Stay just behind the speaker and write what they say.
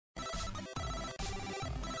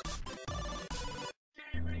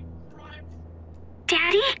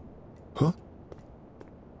Daddy? Huh?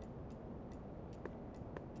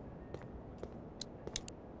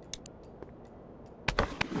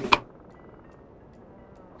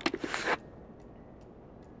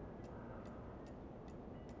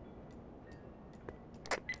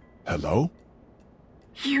 Hello?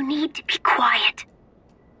 You need to be quiet.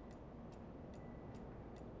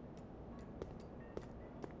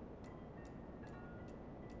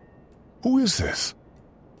 Who is this?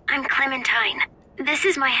 I'm Clementine. This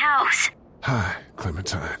is my house. Hi,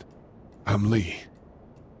 Clementine. I'm Lee.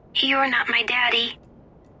 You're not my daddy.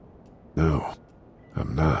 No,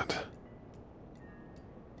 I'm not.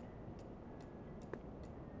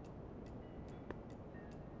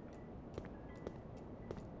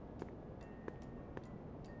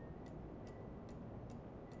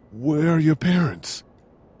 Where are your parents?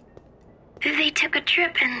 They took a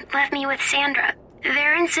trip and left me with Sandra.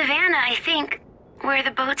 They're in Savannah, I think. Where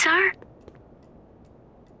the boats are?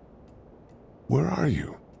 Where are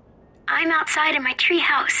you? I'm outside in my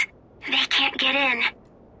treehouse. They can't get in.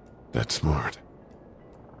 That's smart.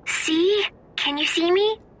 See? Can you see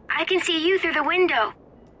me? I can see you through the window.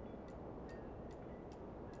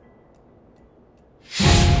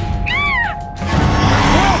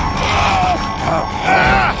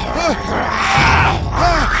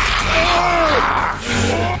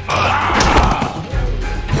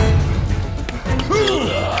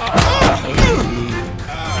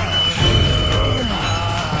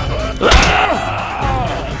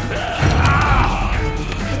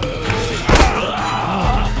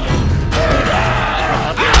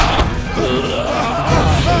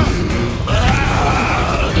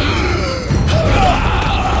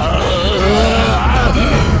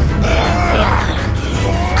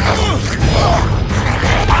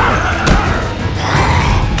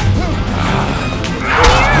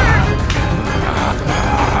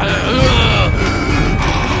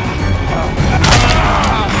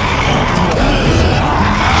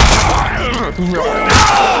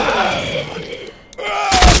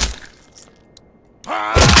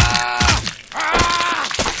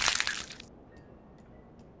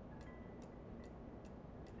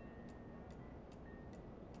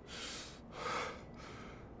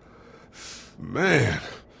 Man.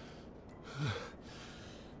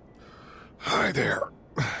 Hi there.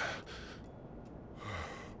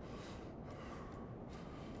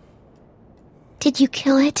 Did you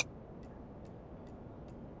kill it?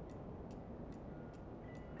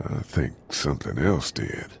 I think something else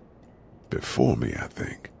did. Before me, I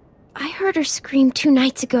think. I heard her scream 2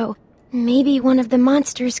 nights ago. Maybe one of the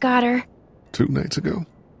monsters got her. 2 nights ago?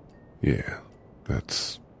 Yeah,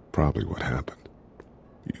 that's probably what happened.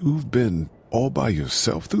 You've been all by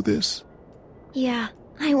yourself through this? Yeah,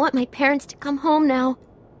 I want my parents to come home now.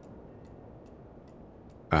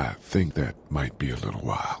 I think that might be a little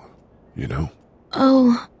while, you know?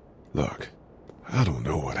 Oh. Look, I don't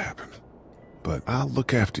know what happened, but I'll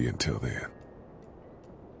look after you until then.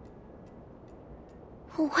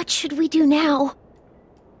 What should we do now?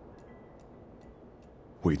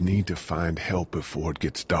 We need to find help before it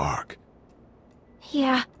gets dark.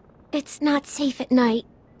 Yeah, it's not safe at night.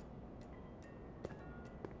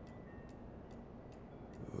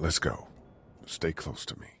 Let's go. Stay close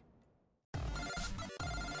to me.